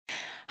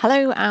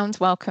Hello and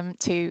welcome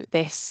to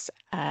this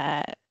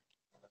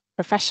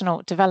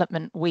Professional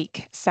Development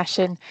Week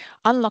session,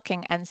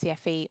 Unlocking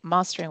NCFE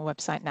Mastering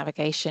Website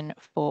Navigation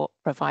for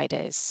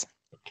Providers.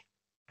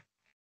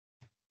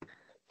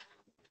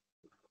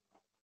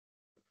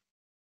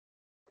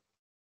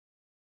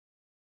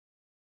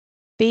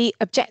 The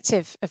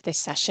objective of this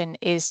session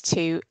is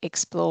to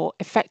explore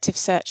effective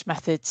search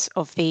methods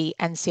of the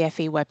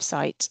NCFE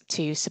website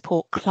to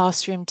support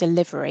classroom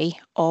delivery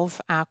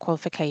of our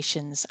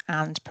qualifications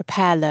and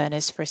prepare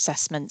learners for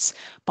assessments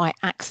by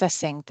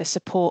accessing the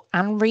support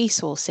and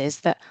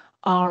resources that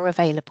are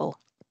available.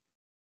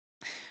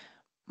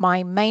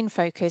 My main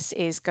focus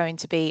is going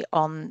to be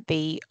on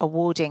the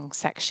awarding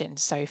section.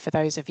 So for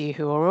those of you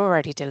who are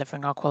already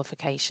delivering our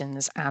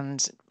qualifications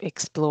and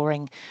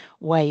exploring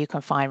where you can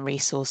find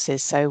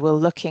resources. So we'll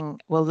look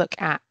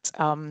at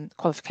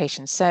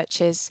qualification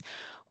searches.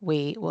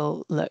 We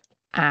will look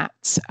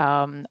at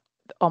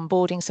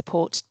onboarding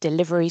support,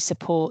 delivery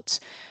support,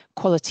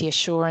 quality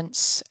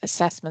assurance,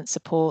 assessment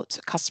support,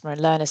 customer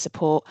and learner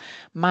support,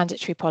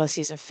 mandatory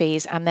policies and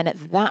fees. And then at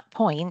that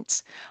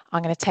point,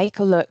 I'm going to take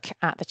a look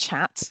at the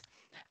chat,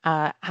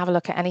 have a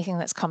look at anything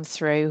that's come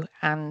through,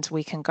 and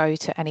we can go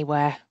to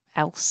anywhere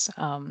else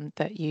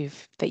that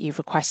you've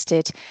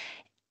requested.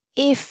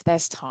 If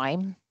there's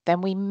time,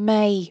 then we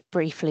may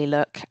briefly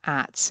look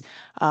at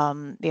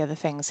the other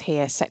things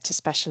here: sector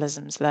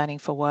specialisms, learning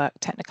for work,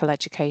 technical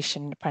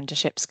education,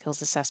 apprenticeship, skills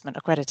assessment,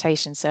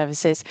 accreditation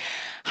services.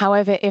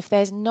 However, if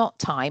there's not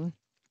time,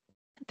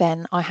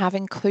 then I have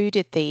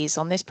included these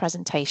on this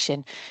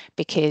presentation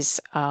because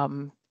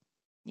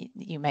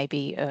they may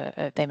be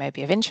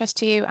of interest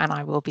to you, and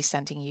I will be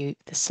sending you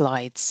the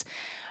slides.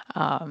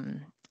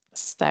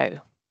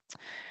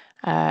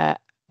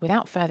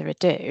 Without further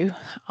ado,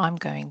 I'm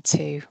going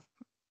to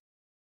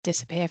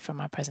disappear from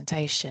my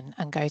presentation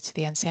and go to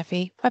the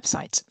NCFE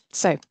website.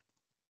 So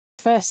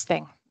first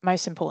thing,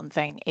 most important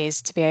thing,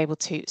 is to be able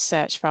to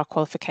search for our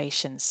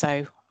qualifications.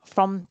 So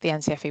from the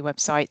NCFE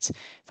website,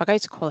 if I go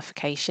to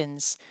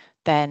qualifications,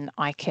 then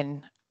I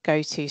can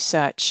go to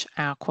search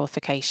our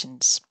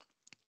qualifications.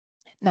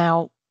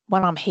 Now,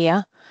 when I'm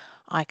here,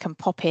 I can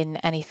pop in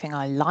anything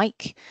I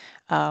like.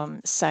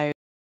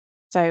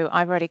 So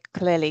I've already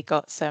clearly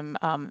got some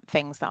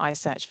things that I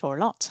search for a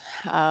lot.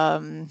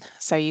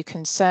 So you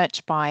can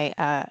search by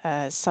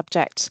a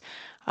subject.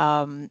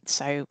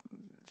 So,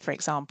 for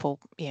example,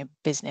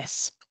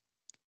 business,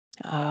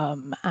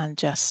 and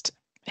just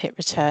hit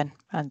return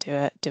and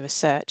do a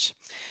search.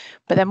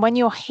 But then when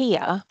you're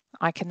here,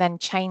 I can then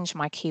change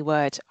my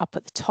keyword up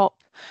at the top.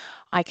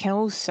 I can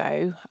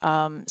also,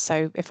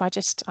 so if I'm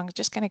just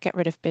going to get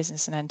rid of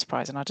business and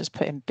enterprise, and I'll just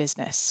put in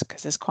business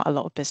because there's quite a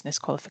lot of business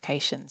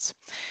qualifications.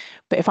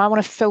 But if I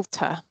want to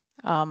filter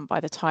by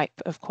the type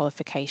of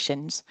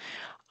qualifications,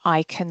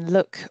 I can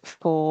look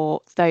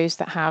for those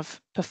that have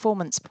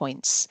performance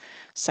points.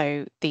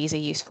 So these are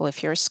useful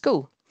if you're a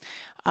school.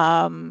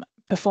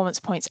 Performance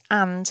points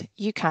and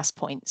UCAS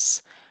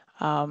points.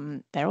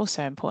 They're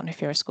also important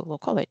if you're a school or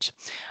college.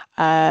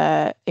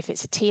 If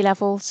it's a T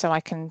level, so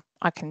I can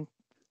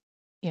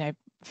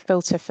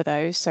filter for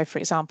those. So for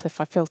example, if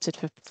I filtered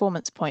for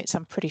performance points,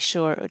 I'm pretty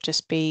sure it would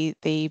just be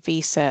the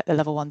VCERT, the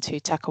level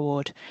 1-2 Tech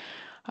Award.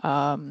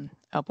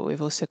 But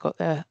we've also got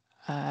the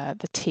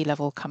T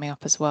level coming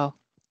up as well,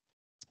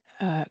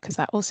 because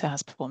that also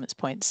has performance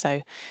points.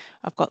 So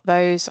I've got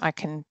those. I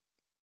can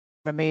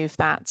remove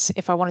that.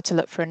 If I wanted to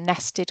look for a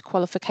nested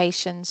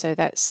qualification, so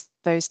that's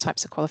those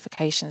types of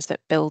qualifications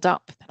that build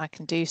up, then I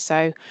can do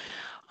so.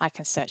 I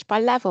can search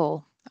by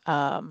level.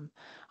 I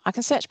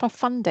can search by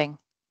funding,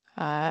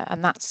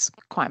 and that's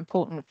quite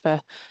important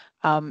for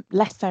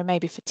less so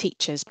maybe for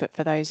teachers, but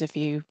for those of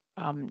you,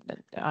 I'm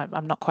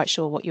not quite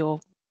sure what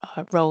your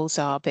roles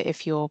are, but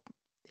if you're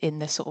in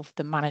the sort of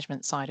the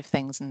management side of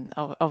things, and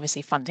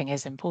obviously funding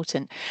is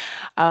important,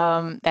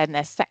 then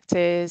there's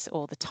sectors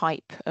or the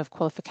type of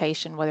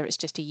qualification, whether it's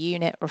just a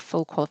unit or a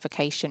full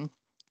qualification.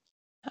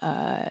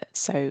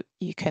 So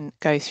you can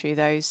go through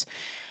those.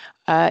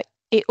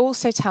 It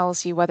also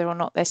tells you whether or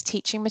not there's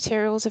teaching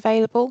materials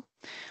available.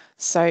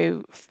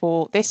 So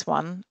for this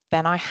one,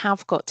 then I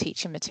have got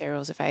teaching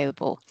materials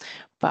available,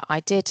 but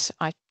I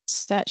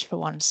searched for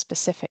one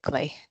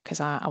specifically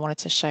because I wanted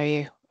to show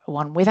you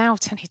one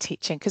without any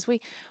teaching, because we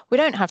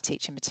don't have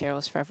teaching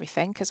materials for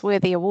everything, because we're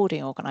the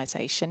awarding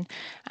organisation,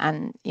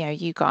 and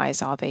you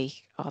guys are the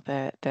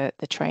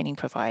training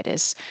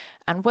providers.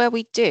 And where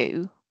we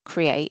do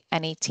create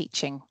any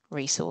teaching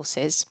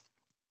resources,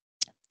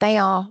 they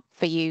are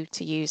for you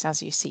to use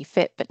as you see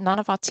fit, but none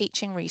of our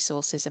teaching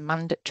resources are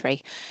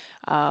mandatory.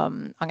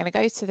 I'm going to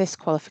go to this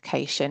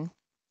qualification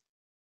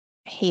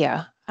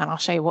here, and I'll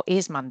show you what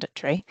is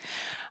mandatory.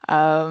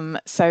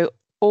 So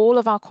all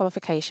of our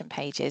qualification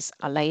pages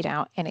are laid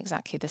out in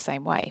exactly the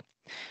same way.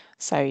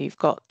 So you've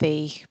got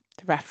the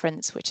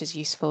reference, which is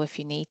useful if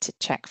you need to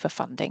check for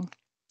funding.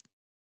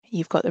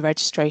 You've got the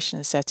registration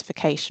and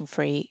certification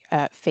fee,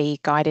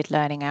 guided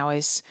learning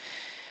hours,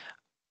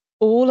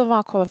 all of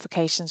our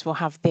qualifications will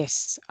have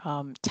this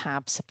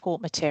tab,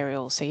 support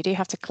materials. So you do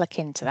have to click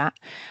into that.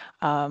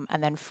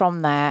 And then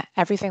from there,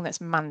 everything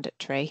that's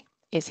mandatory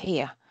is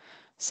here.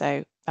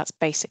 So that's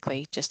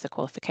basically just the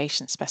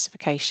qualification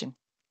specification.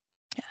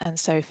 And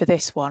so for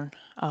this one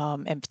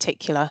in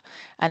particular,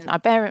 and I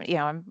bear, you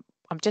know,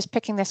 I'm just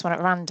picking this one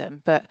at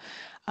random, but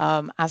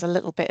as a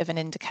little bit of an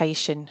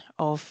indication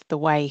of the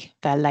way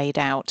they're laid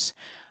out,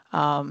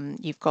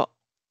 you've got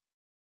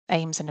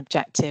aims and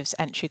objectives,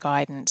 entry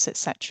guidance,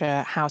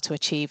 etc., how to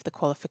achieve the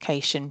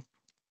qualification.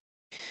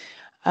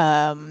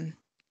 And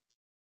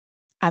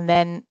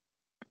then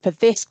for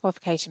this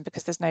qualification,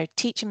 because there's no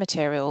teaching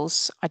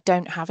materials, I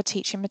don't have a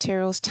teaching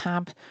materials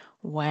tab.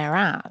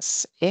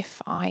 Whereas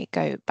if I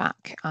go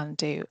back and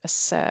do a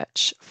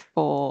search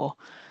for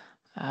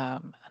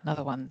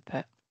another one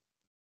that,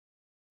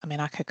 I mean,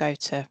 I could go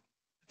to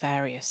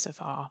various of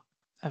our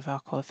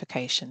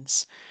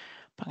qualifications,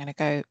 but I'm going to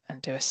go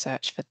and do a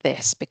search for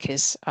this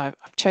because I've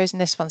chosen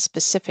this one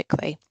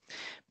specifically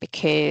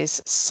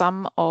because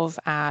some of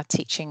our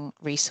teaching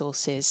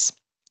resources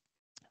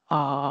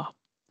are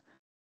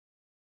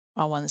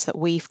ones that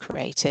we've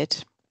created.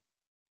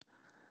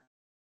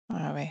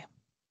 Where are we?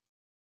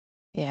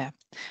 Yeah,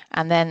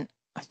 and then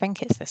I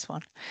think it's this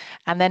one.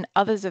 And then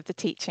others of the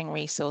teaching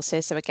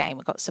resources. So again,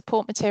 we've got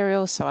support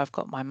materials. So I've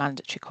got my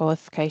mandatory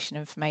qualification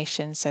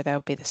information. So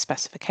there'll be the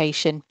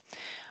specification,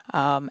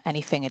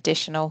 anything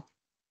additional.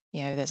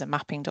 You know, there's a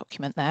mapping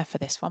document there for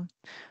this one,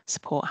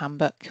 support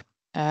handbook.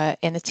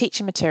 In the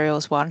teaching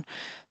materials one,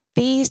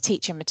 these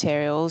teaching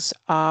materials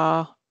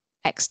are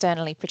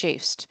externally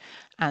produced.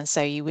 And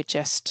so you would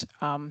just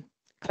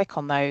click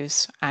on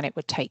those and it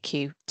would take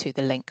you to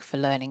the link for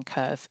Learning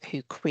Curve,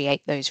 who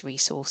create those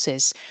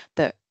resources.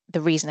 That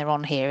the reason they're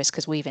on here is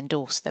because we've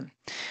endorsed them.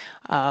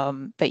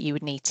 But you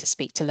would need to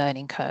speak to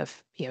Learning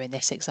Curve, you know, in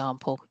this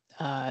example,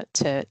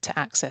 to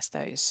access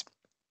those.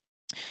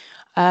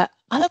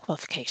 Other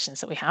qualifications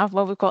that we have,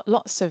 well, we've got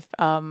lots of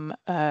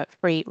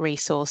free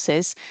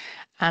resources,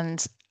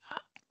 and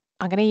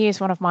I'm going to use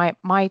one of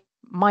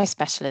my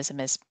specialism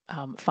is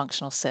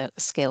functional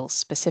skills,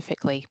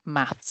 specifically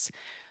maths.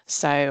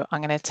 So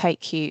I'm going to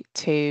take you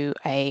to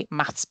a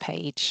maths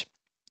page,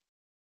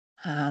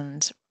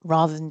 and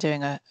rather than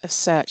doing a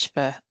search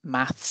for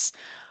maths,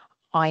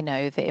 I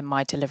know that in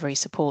my delivery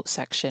support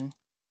section,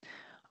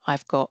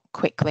 I've got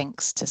quick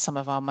links to some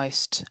of our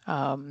most,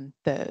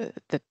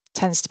 the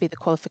tends to be the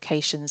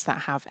qualifications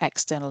that have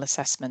external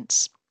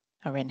assessments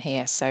are in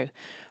here. So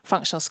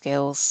functional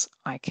skills,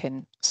 I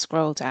can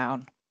scroll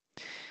down.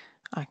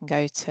 I can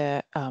go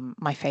to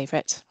my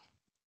favourite,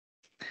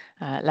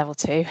 level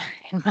 2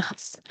 in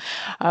maths.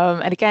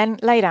 And again,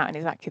 laid out in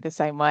exactly the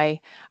same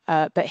way.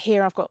 But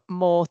here I've got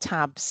more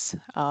tabs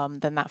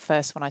than that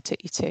first one I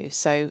took you to.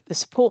 So the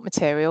support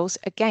materials,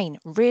 again,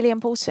 really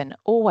important,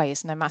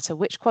 always, no matter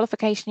which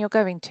qualification you're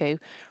going to,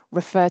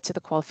 refer to the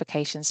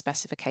qualification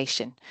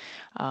specification.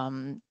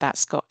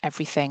 That's got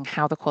everything,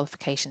 how the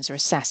qualifications are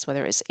assessed,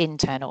 whether it's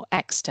internal,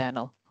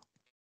 external.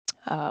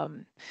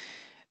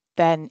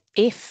 Then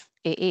if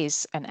it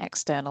is an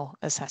external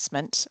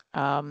assessment,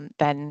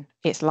 then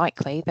it's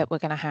likely that we're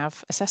going to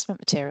have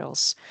assessment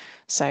materials.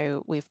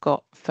 So we've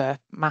got for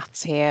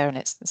maths here, and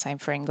it's the same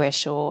for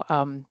English, or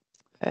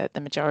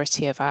the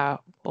majority of our,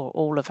 or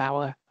all of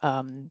our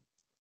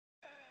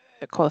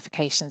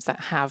qualifications that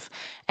have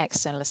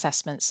external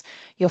assessments,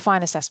 you'll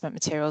find assessment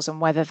materials,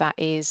 and whether that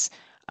is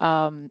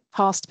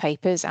past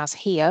papers as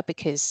here,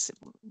 because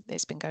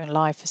it's been going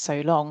live for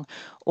so long,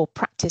 or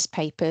practice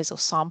papers or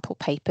sample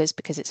papers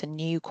because it's a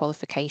new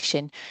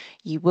qualification,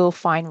 you will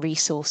find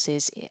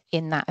resources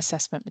in that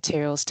assessment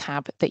materials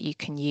tab that you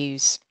can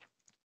use.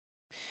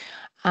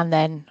 And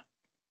then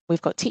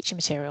we've got teaching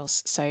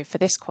materials. So for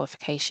this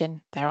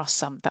qualification, there are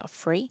some that are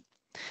free.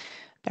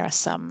 There are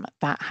some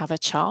that have a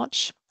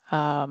charge.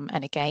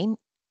 And again,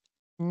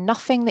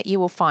 nothing that you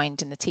will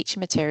find in the teaching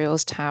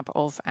materials tab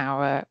of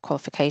our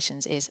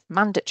qualifications is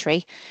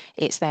mandatory.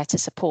 It's there to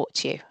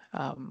support you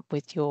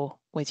with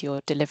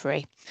your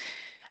delivery.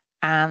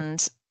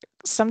 And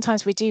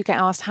sometimes we do get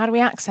asked, how do we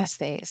access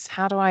these?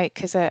 How do I,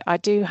 because I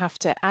do have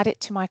to add it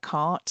to my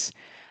cart,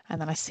 and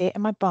then I see it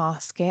in my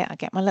basket. I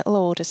get my little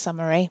order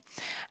summary.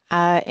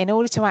 In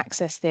order to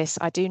access this,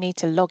 I do need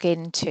to log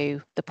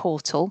into the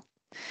portal.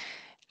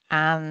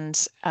 And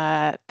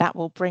that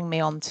will bring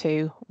me on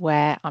to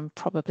where I'm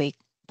probably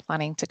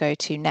planning to go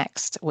to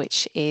next,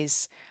 which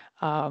is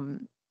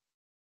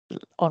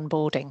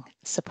onboarding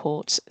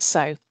support.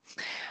 So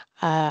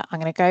I'm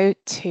going to go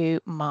to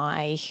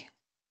my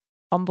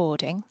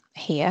onboarding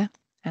here,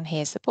 and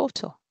here's the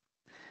portal.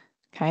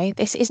 Okay,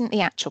 this isn't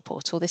the actual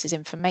portal, this is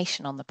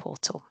information on the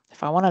portal.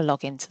 If I want to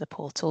log into the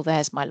portal,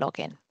 there's my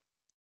login.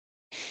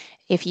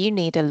 If you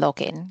need a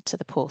login to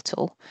the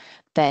portal,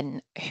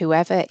 then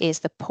whoever is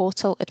the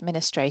portal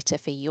administrator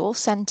for your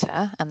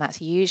centre, and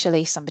that's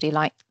usually somebody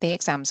like the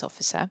exams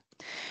officer,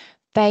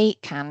 they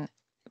can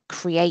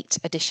create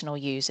additional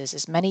users,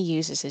 as many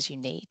users as you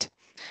need.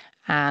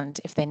 And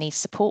if they need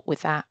support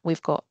with that,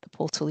 we've got the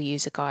portal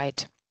user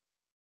guide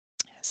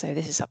So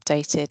this is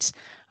updated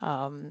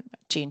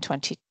June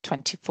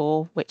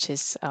 2024, which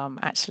is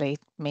actually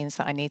means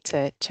that I need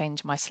to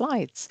change my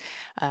slides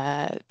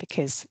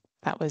because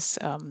that was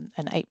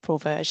an April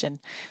version.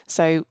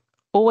 So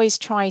always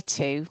try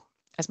to,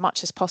 as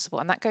much as possible,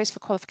 and that goes for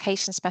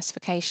qualification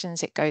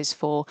specifications, it goes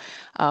for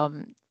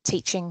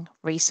teaching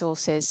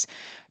resources.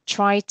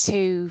 Try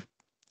to,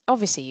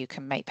 obviously you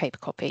can make paper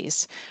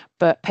copies,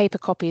 but paper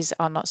copies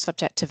are not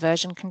subject to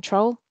version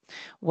control,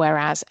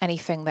 whereas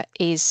anything that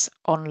is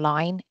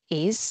online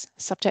is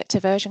subject to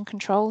version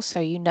control. So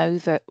you know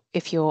that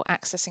if you're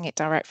accessing it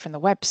direct from the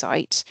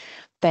website,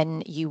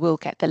 then you will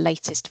get the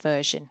latest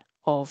version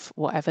of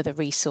whatever the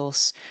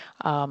resource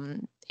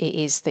it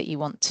is that you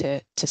want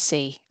to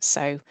see.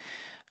 So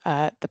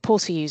the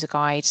portal user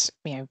guide,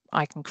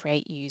 I can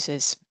create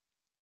users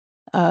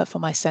for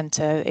my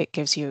center. It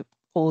gives you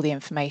all the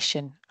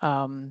information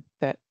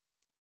that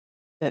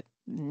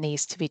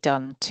needs to be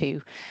done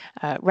to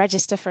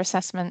register for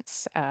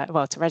assessments,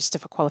 to register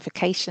for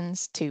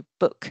qualifications, to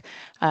book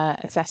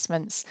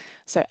assessments.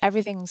 So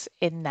everything's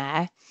in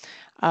there.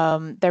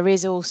 There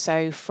is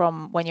also,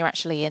 from when you're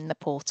actually in the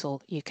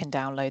portal, you can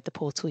download the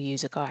portal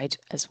user guide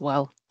as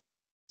well.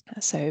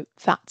 So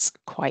that's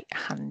quite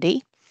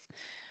handy.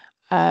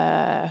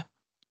 There's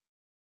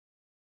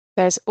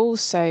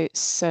also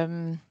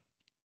some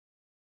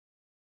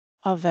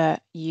other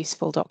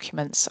useful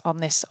documents on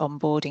this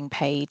onboarding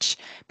page,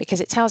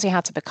 because it tells you how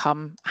to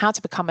become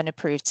an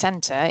approved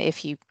centre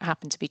if you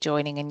happen to be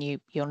joining and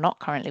you're not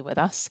currently with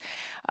us,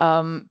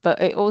 but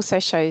it also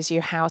shows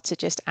you how to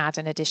just add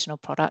an additional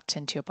product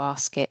into your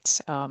basket,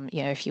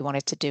 if you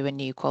wanted to do a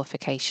new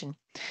qualification.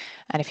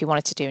 And if you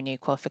wanted to do a new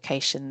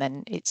qualification,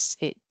 then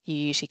you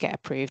usually get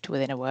approved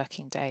within a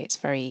working day. It's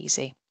very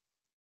easy.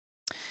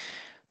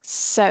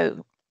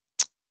 So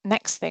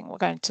next thing we're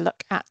going to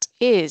look at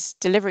is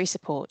delivery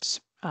support,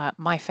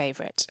 my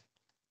favorite,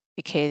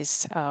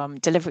 because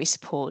delivery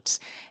support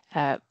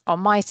on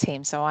my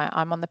team, so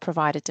I'm on the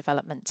provider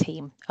development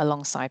team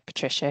alongside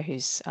Patricia,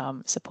 who's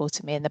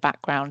supporting me in the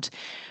background.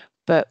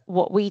 But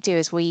what we do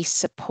is we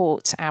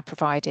support our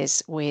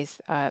providers with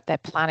their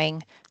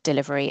planning,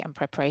 delivery and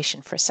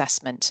preparation for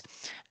assessment.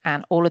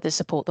 And all of the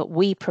support that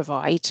we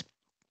provide,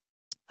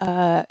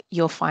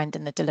 you'll find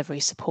in the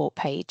delivery support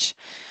page.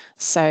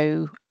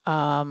 So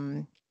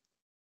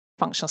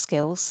functional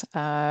skills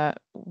that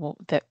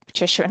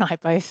Patricia and I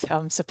both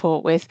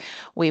support with.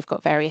 We've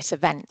got various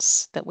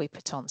events that we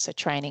put on, so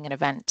training and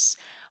events.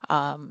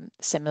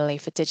 Similarly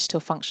for digital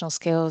functional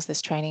skills,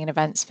 there's training and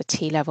events for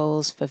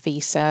T-levels, for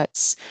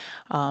VCerts.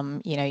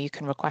 You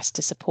can request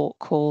a support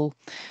call.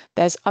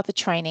 There's other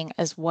training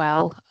as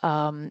well,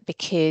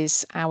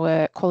 because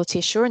our quality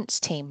assurance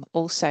team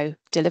also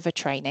deliver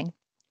training.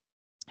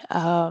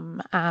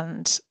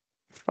 And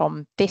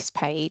from this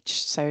page,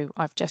 so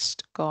I've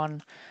just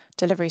gone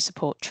delivery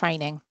support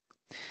training.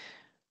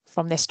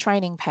 From this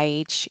training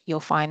page, you'll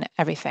find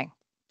everything.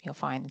 You'll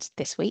find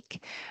this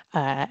week,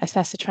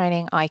 assessor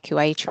training,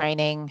 IQA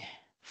training,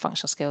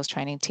 functional skills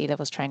training,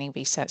 T-levels training,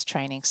 VCerts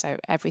training. So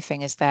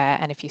everything is there.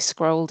 And if you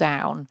scroll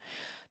down,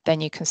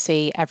 then you can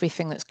see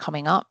everything that's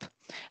coming up.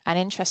 And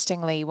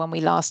interestingly, when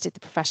we last did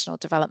the professional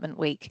development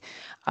week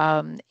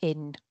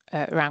in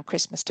around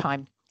Christmas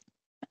time,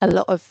 a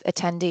lot of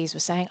attendees were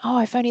saying, oh,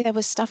 if only there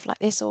was stuff like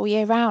this all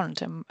year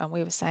round. And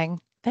we were saying,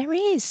 there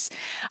is.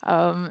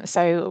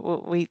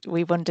 So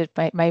we wondered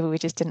maybe we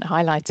just didn't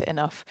highlight it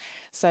enough.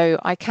 So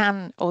I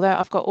can, although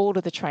I've got all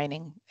of the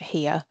training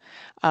here,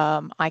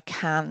 I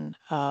can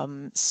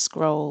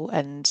scroll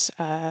and,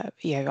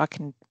 I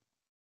can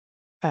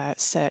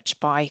search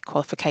by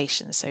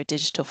qualifications. So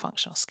digital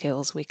functional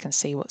skills, we can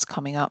see what's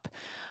coming up.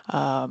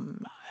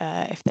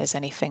 If there's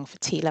anything for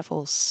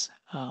T-levels,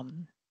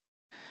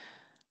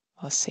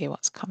 I'll see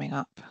what's coming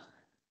up.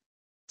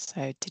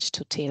 So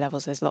digital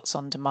T-levels, there's lots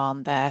on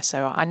demand there.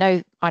 So I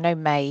know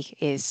May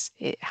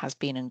it has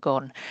been and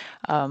gone,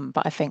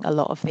 but I think a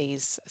lot of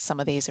some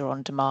of these are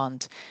on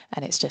demand,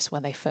 and it's just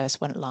when they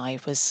first went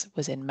live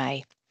was in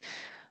May.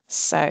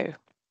 So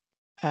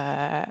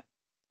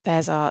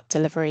there's our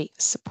delivery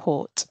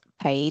support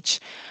page.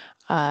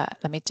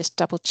 Let me just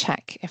double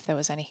check if there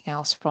was anything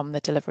else from the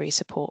delivery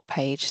support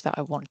page that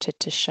I wanted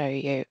to show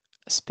you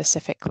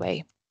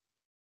specifically.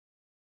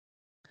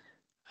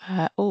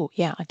 Oh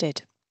yeah, I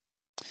did.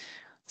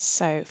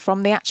 So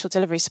from the actual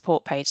delivery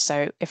support page,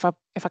 so if I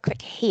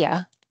click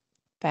here,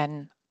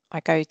 then I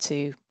go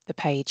to the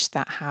page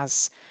that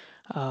has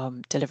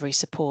delivery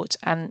support.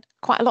 And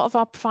quite a lot of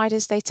our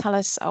providers, they tell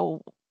us,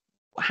 oh,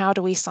 how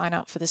do we sign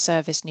up for the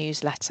service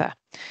newsletter?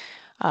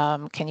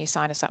 Can you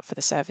sign us up for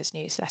the service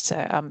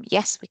newsletter?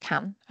 Yes, we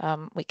can.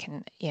 We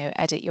can,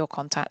 edit your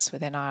contacts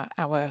within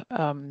our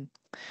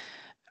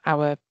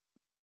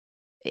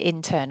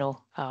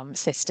internal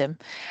system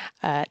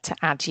to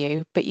add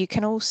you, but you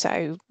can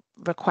also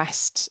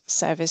request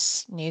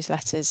service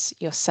newsletters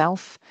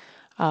yourself.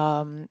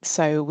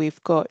 So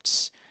we've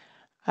got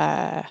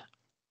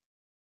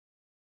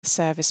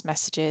service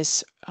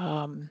messages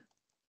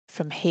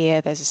from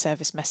here. There's a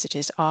service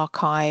messages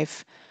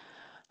archive.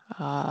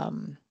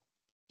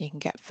 you can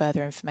get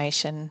further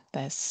information.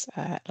 There's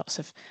lots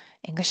of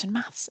English and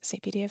maths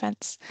CPD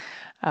events.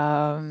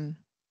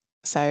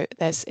 So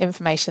there's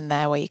information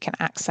there where you can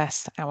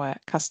access our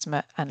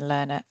customer and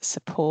learner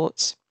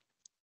support.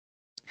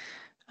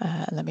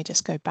 Let me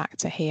just go back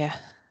to here.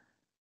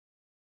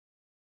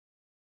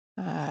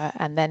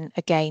 And then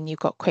again, you've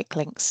got quick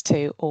links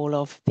to all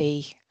of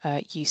the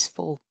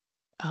useful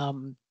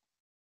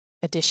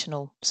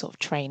additional sort of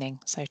training,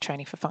 so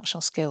training for functional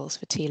skills,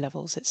 for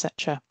T-levels,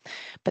 etc.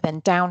 But then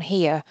down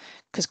here,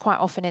 because quite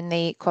often in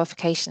the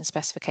qualification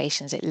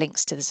specifications, it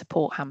links to the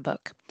support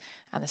handbook,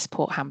 and the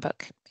support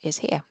handbook is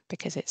here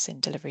because it's in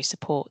delivery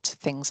support,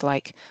 things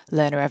like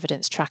learner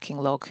evidence tracking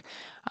log,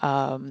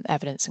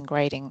 evidence and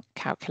grading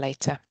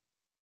calculator.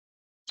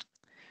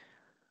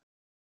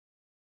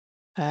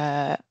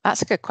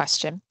 That's a good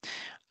question.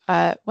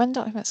 When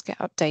documents get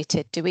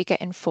updated, do we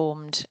get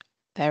informed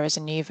there is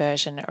a new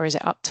version, or is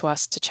it up to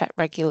us to check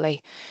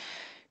regularly?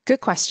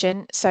 Good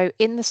question. So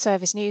in the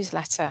service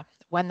newsletter,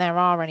 when there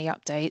are any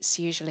updates,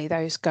 usually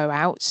those go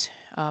out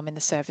in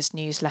the service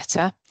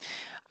newsletter.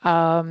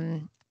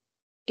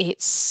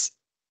 It's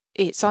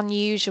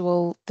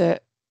unusual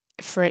that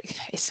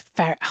it's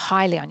very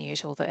highly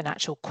unusual that an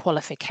actual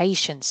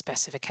qualification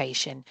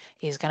specification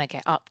is going to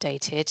get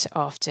updated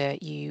after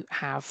you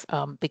have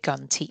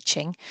begun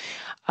teaching.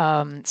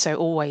 So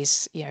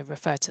always,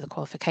 refer to the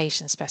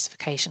qualification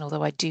specification.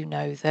 Although I do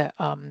know that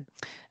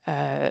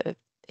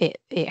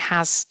it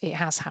has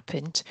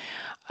happened.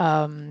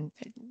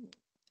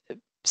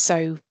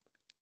 So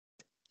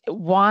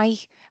why?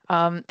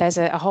 There's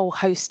a whole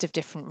host of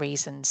different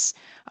reasons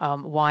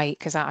why,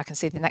 because I can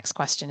see the next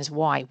question is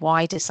why.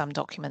 Why do some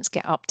documents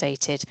get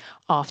updated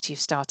after you've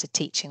started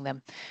teaching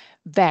them?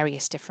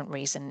 Various different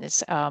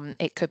reasons.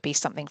 It could be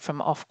something from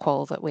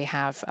Ofqual that we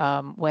have,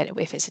 where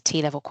if it's a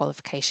T-level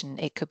qualification,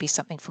 it could be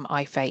something from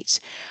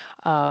IFATE.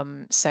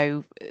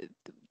 So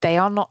they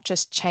are not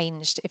just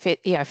changed if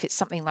it's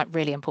something like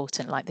really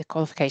important, like the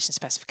qualification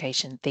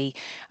specification, the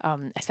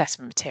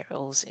assessment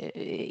materials.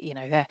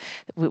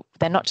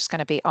 They're not just going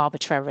to be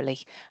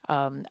arbitrarily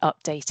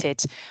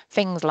updated.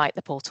 Things like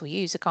the portal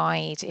user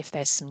guide, if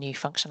there's some new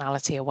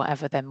functionality or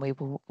whatever, then we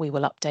will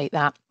update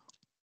that.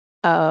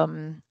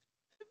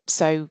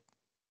 So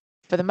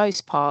for the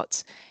most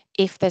part,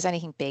 if there's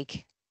anything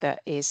big that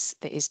is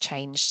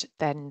changed,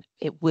 then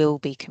it will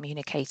be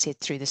communicated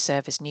through the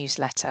service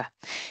newsletter.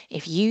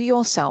 If you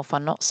yourself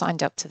are not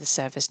signed up to the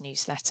service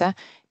newsletter,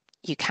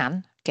 you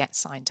can get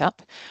signed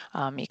up.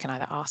 You can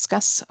either ask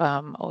us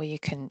or you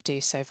can do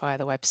so via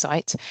the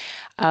website.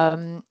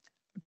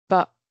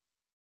 But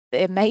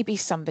there may be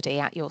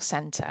somebody at your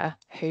centre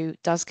who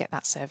does get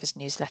that service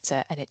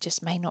newsletter, and it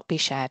just may not be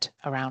shared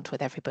around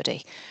with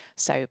everybody.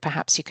 So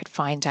perhaps you could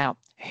find out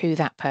who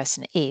that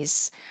person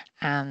is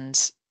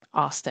and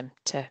ask them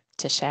to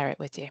share it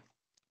with you.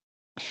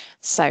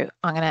 So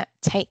I'm going to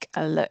take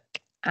a look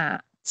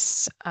at,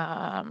 so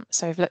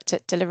we've looked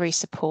at delivery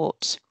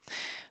support.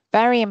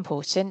 Very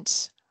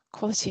important,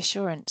 quality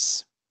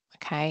assurance.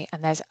 Okay,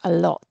 and there's a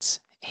lot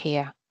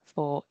here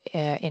for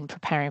in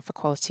preparing for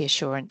quality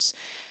assurance.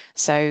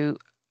 So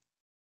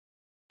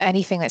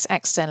anything that's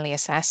externally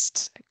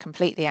assessed,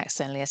 completely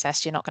externally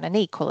assessed, you're not going to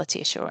need quality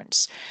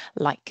assurance,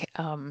 like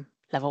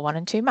level 1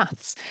 and 2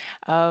 maths.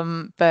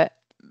 But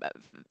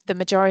the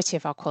majority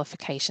of our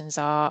qualifications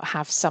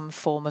have some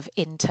form of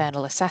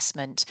internal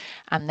assessment,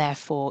 and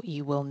therefore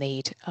you will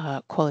need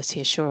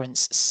quality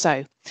assurance.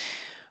 So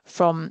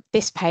from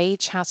this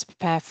page, how to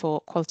prepare for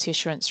quality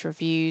assurance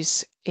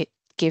reviews, it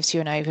gives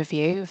you an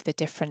overview of the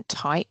different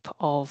type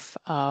of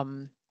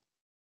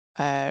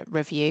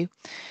review,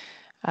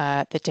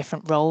 the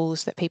different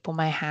roles that people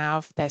may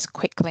have. There's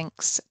quick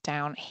links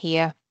down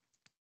here.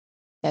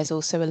 There's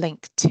also a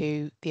link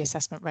to the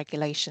assessment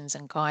regulations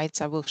and guides.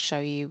 I will show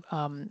you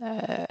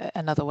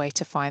another way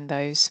to find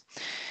those.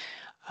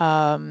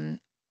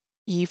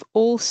 You've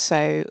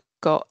also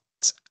got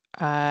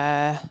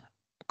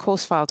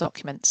course file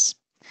documents.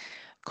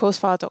 Course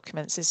file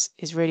documents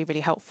is really,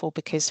 really helpful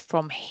because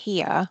from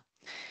here,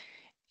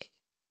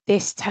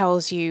 this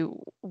tells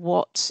you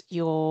what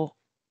your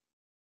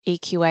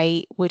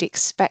EQA would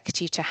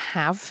expect you to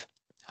have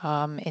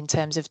in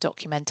terms of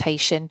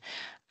documentation.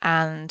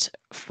 And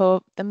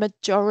for the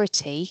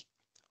majority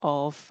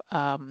of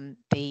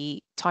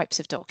the types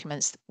of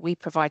documents, we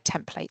provide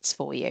templates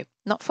for you.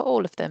 Not for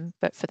all of them,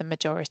 but for the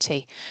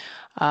majority.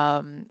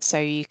 So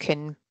you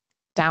can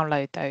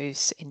download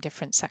those in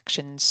different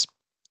sections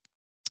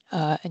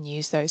and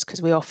use those,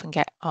 because we often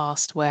get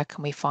asked where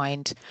can we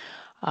find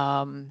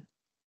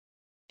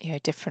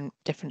different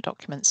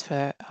documents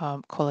for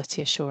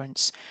quality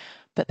assurance,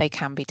 but they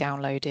can be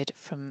downloaded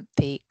from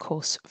the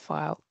course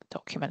file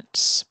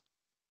documents.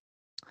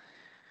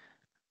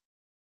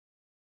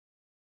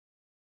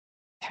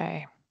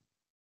 Okay.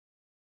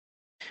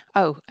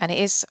 Oh, and it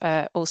is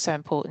also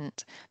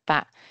important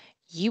that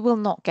you will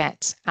not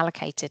get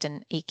allocated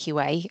an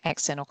EQA,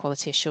 external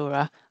quality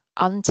assurer,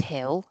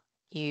 until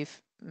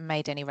you've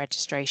made any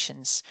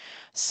registrations.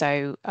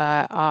 So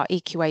our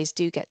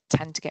EQAs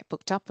tend to get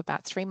booked up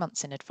about 3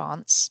 months in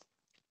advance.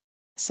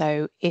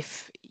 So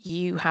if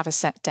you have a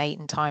set date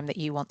and time that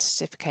you want to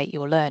certificate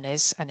your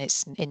learners and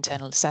it's an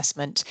internal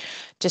assessment,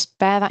 just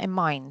bear that in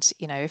mind.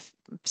 You know,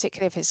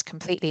 particularly if it's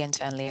completely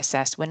internally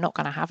assessed, we're not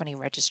going to have any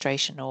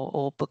registration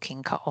or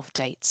booking cut-off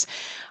dates.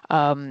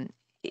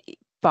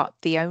 But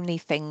the only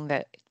thing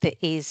that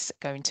is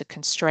going to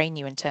constrain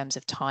you in terms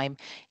of time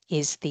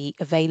is the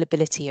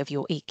availability of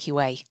your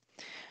EQA.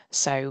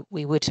 So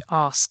we would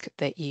ask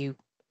that you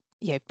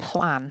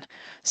plan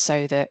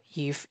so that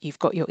you've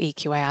got your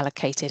EQA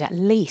allocated at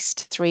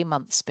least 3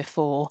 months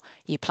before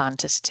you plan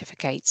to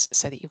certificate,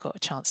 so that you've got a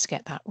chance to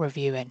get that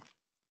review in.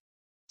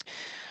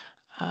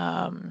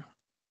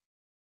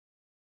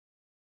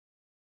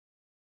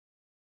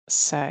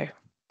 So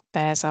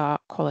there's our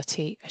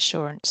quality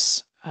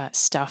assurance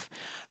stuff.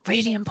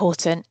 Really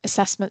important,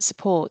 assessment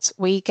support.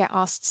 We get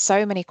asked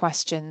so many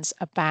questions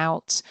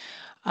about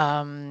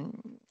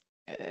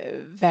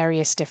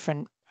various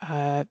different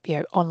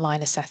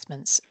online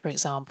assessments, for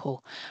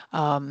example.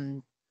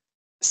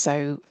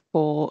 So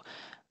for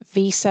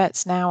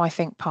VCERTs now, I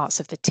think parts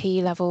of the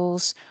T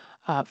levels,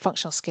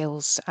 functional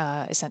skills,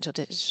 essential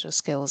digital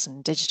skills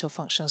and digital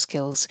functional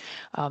skills,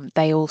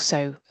 they all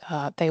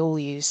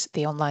use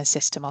the online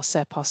system, our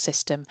SURPASS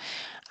system.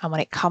 And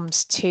when it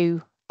comes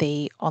to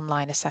the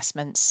online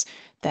assessments,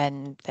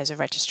 then there's a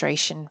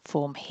registration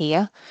form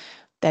here.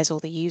 There's all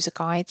the user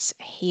guides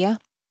here.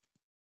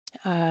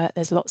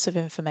 There's lots of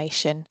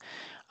information.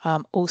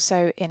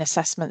 Also in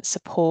assessment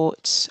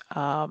support,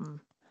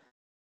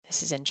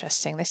 this is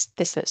interesting.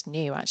 This looks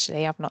new,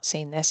 actually. I've not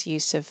seen this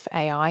use of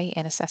AI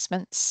in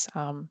assessments.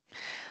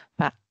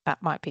 That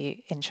might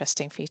be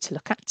interesting for you to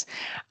look at.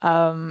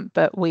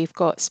 But we've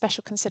got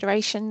special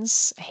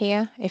considerations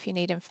here. If you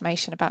need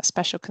information about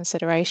special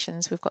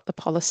considerations, we've got the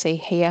policy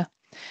here.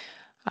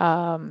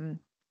 The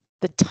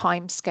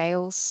time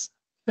scales.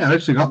 Yeah, I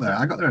literally got there.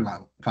 I got there in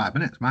like 5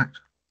 minutes max.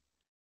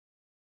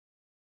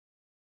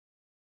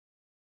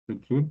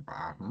 Good.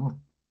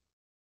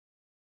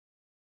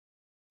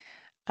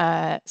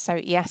 So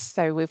yes,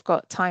 so we've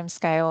got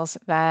timescales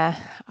there,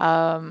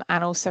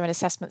 and also an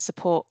assessment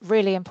support,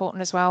 really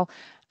important as well.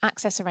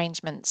 Access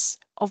arrangements.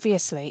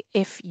 Obviously,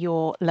 if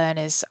your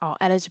learners are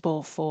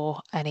eligible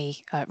for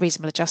any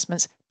reasonable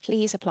adjustments,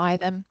 please apply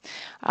them.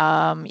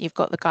 You've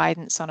got the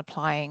guidance on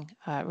applying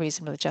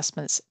reasonable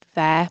adjustments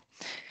there.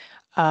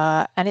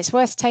 And it's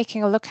worth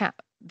taking a look at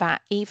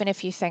that, even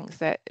if you think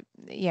that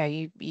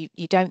you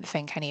don't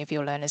think any of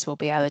your learners will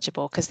be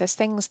eligible, because there's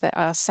things that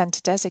are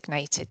centre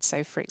designated.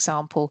 So for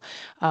example,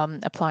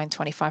 applying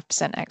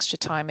 25% extra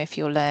time if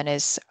your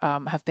learners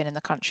have been in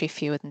the country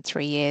fewer than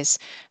 3 years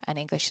and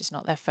English is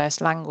not their first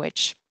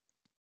language.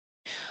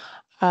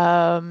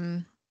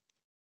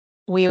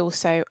 We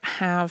also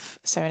have,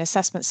 so in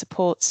assessment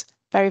supports,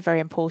 very, very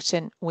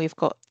important, we've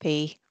got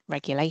the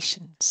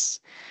regulations.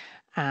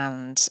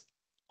 And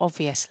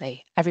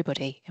obviously,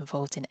 everybody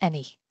involved in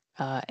any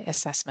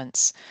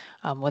assessments,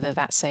 whether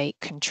that's a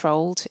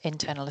controlled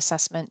internal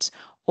assessment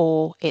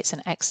or it's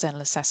an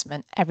external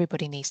assessment,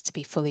 everybody needs to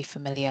be fully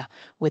familiar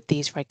with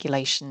these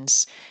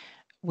regulations.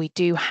 We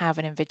do have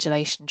an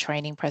invigilation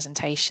training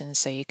presentation,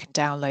 so you can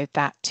download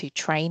that to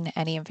train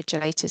any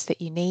invigilators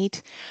that you need.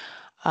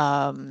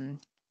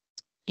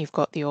 You've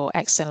got your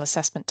external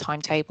assessment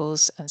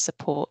timetables and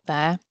support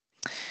there.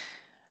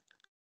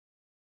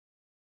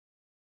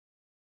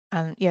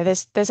 And yeah,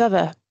 there's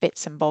other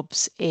bits and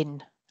bobs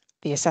in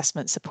the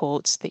assessment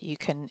supports that you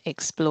can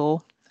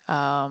explore.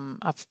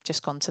 I've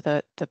just gone to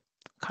the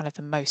kind of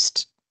the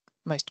most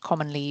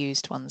commonly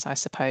used ones, I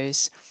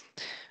suppose.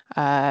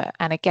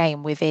 And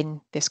again,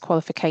 within this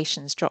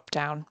qualifications drop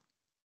down,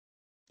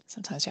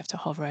 sometimes you have to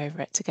hover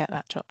over it to get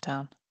that drop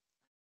down.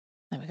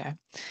 There we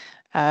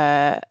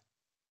go.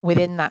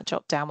 Within that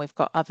drop down, we've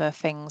got other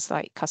things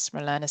like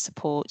customer learner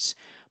support,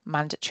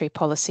 mandatory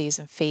policies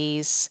and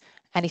fees,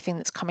 anything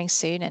that's coming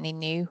soon, any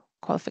new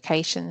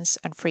qualifications,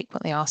 and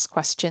frequently asked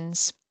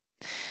questions.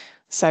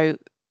 So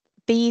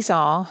these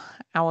are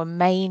our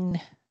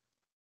main,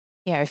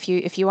 if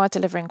you are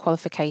delivering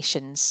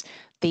qualifications,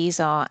 these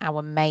are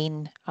our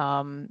main,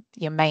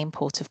 your main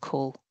port of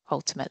call,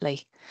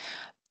 ultimately.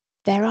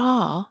 There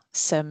are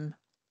some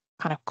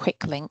kind of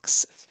quick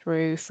links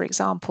through, for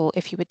example,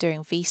 if you were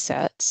doing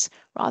VCERTs,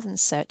 rather than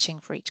searching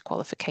for each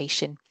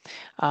qualification,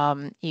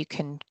 you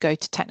can go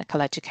to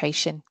technical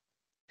education,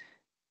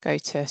 go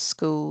to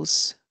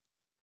schools,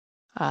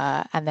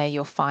 and there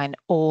you'll find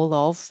all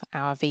of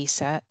our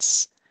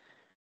VCERTs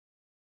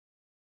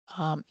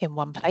in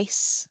one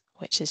place,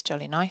 which is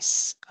jolly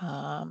nice.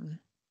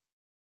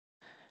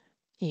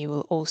 You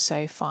will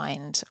also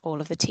find all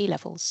of the T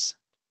levels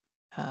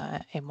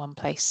in one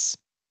place.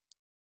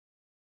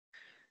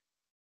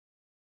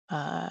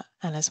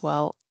 And as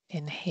well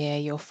in here,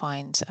 you'll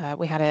find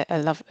we had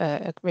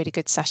a really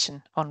good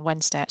session on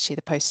Wednesday, actually,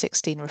 the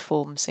post-16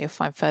 reform. So you'll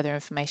find further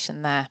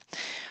information there.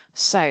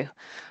 So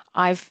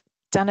I've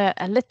done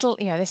a little,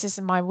 this is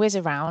my whiz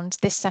around.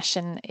 This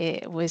session,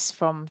 it was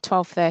from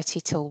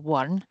 12:30 till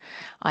 1.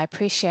 I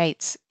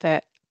appreciate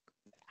that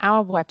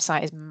our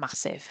website is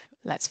massive.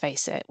 Let's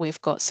face it. We've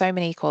got so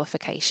many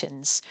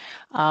qualifications,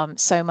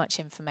 so much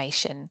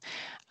information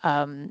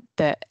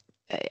that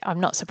I'm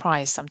not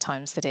surprised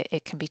sometimes that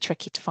it can be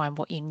tricky to find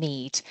what you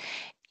need.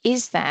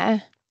 Is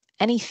there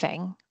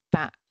anything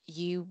that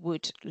you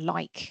would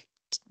like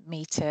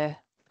me to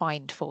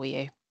find for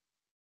you?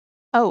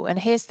 Oh, and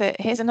here's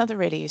another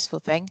really useful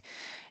thing.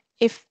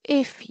 If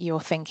you're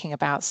thinking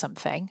about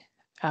something,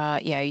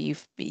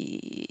 if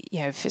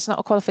it's not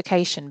a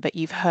qualification, but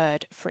you've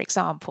heard, for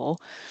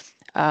example,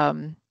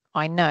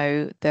 I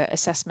know that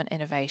assessment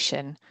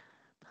innovation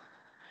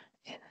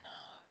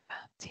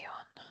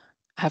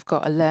have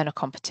got a learner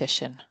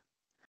competition.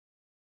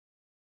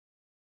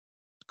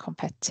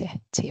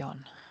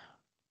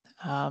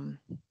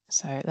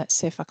 So let's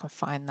see if I can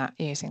find that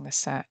using the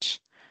search.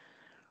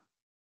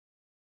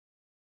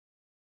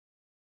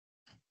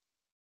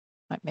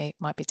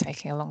 Might be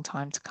taking a long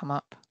time to come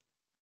up.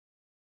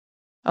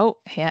 Oh,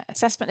 yeah,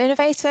 assessment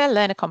innovator,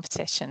 learner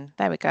competition.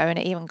 There we go. And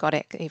it even got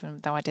it,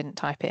 even though I didn't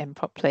type it in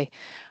properly.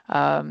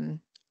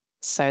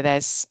 So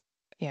there's,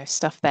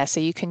 stuff there. So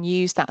you can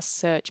use that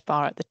search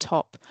bar at the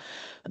top.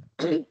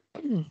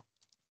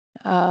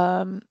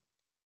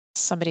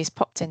 Somebody's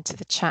popped into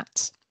the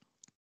chat.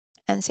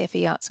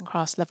 NCFE Arts and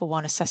Crafts Level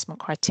 1 assessment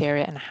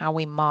criteria and how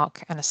we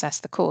mark and assess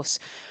the course.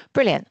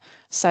 Brilliant.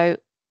 So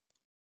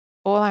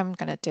all I'm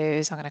going to do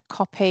is I'm going to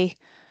copy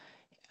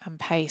and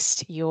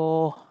paste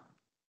from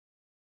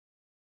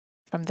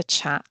the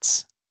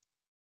chat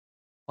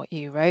what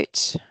you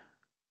wrote.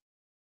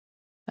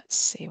 Let's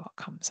see what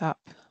comes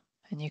up,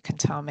 and you can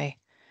tell me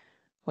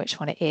which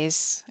one it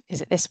is.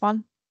 Is it this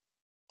one?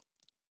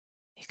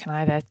 You can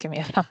either give me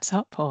a thumbs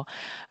up or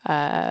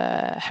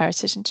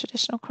heritage and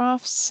traditional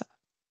crafts.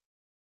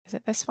 Is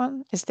it this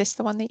one? Is this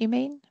the one that you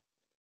mean?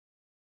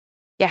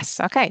 Yes.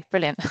 Okay,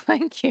 brilliant.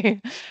 Thank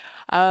you.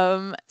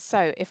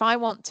 So if I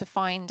want to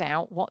find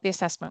out what the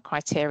assessment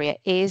criteria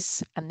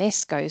is, and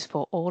this goes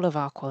for all of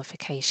our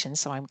qualifications,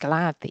 so I'm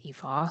glad that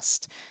you've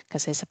asked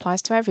because this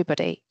applies to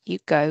everybody, you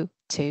go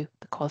to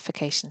the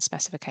qualification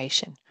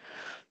specification.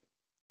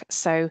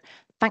 So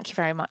thank you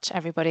very much,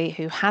 everybody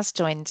who has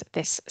joined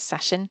this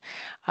session.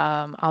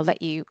 I'll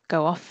let you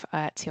go off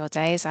to your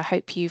days. I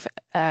hope you've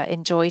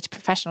enjoyed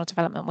Professional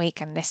Development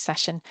Week and this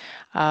session.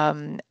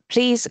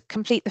 Please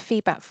complete the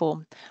feedback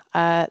form.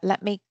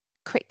 Let me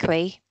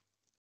quickly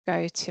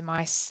go to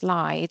my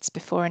slides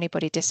before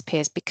anybody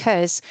disappears,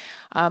 because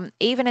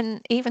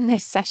even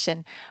this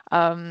session,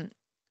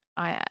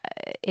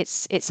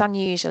 it's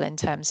unusual in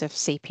terms of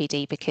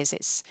CPD because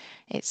it's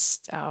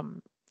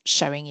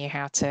showing you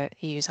how to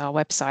use our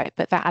website,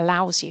 but that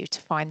allows you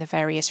to find the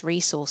various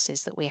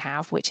resources that we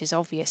have, which is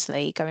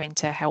obviously going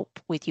to help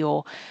with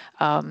your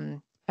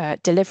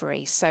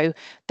delivery. So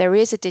there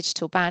is a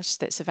digital badge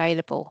that's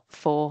available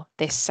for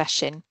this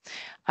session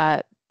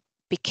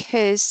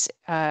because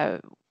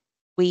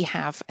we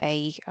have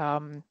a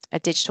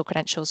digital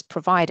credentials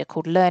provider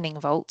called Learning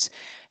Vault,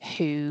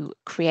 who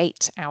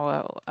create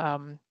our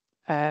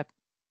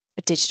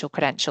digital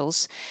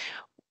credentials.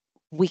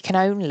 We can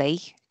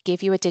only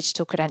give you a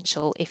digital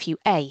credential if you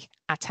A,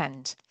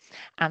 attend,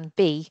 and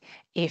B,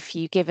 if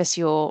you give us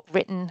your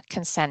written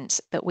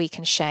consent that we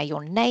can share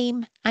your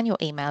name and your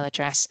email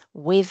address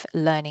with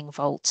Learning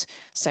Vault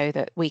so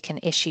that we can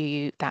issue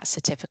you that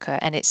certificate.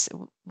 And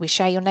we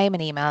share your name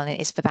and email, and it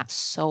is for that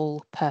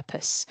sole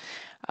purpose.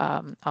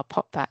 I'll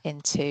pop that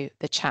into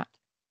the chat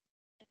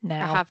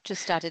now. I have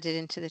just added it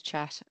into the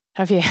chat.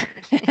 Have you?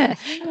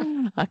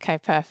 Okay,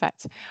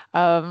 perfect.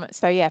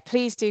 So yeah,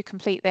 please do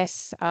complete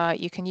this.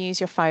 You can use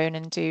your phone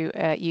and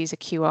use a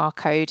QR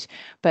code,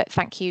 but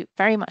thank you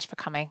very much for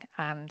coming,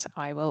 and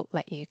I will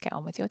let you get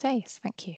on with your days. Thank you.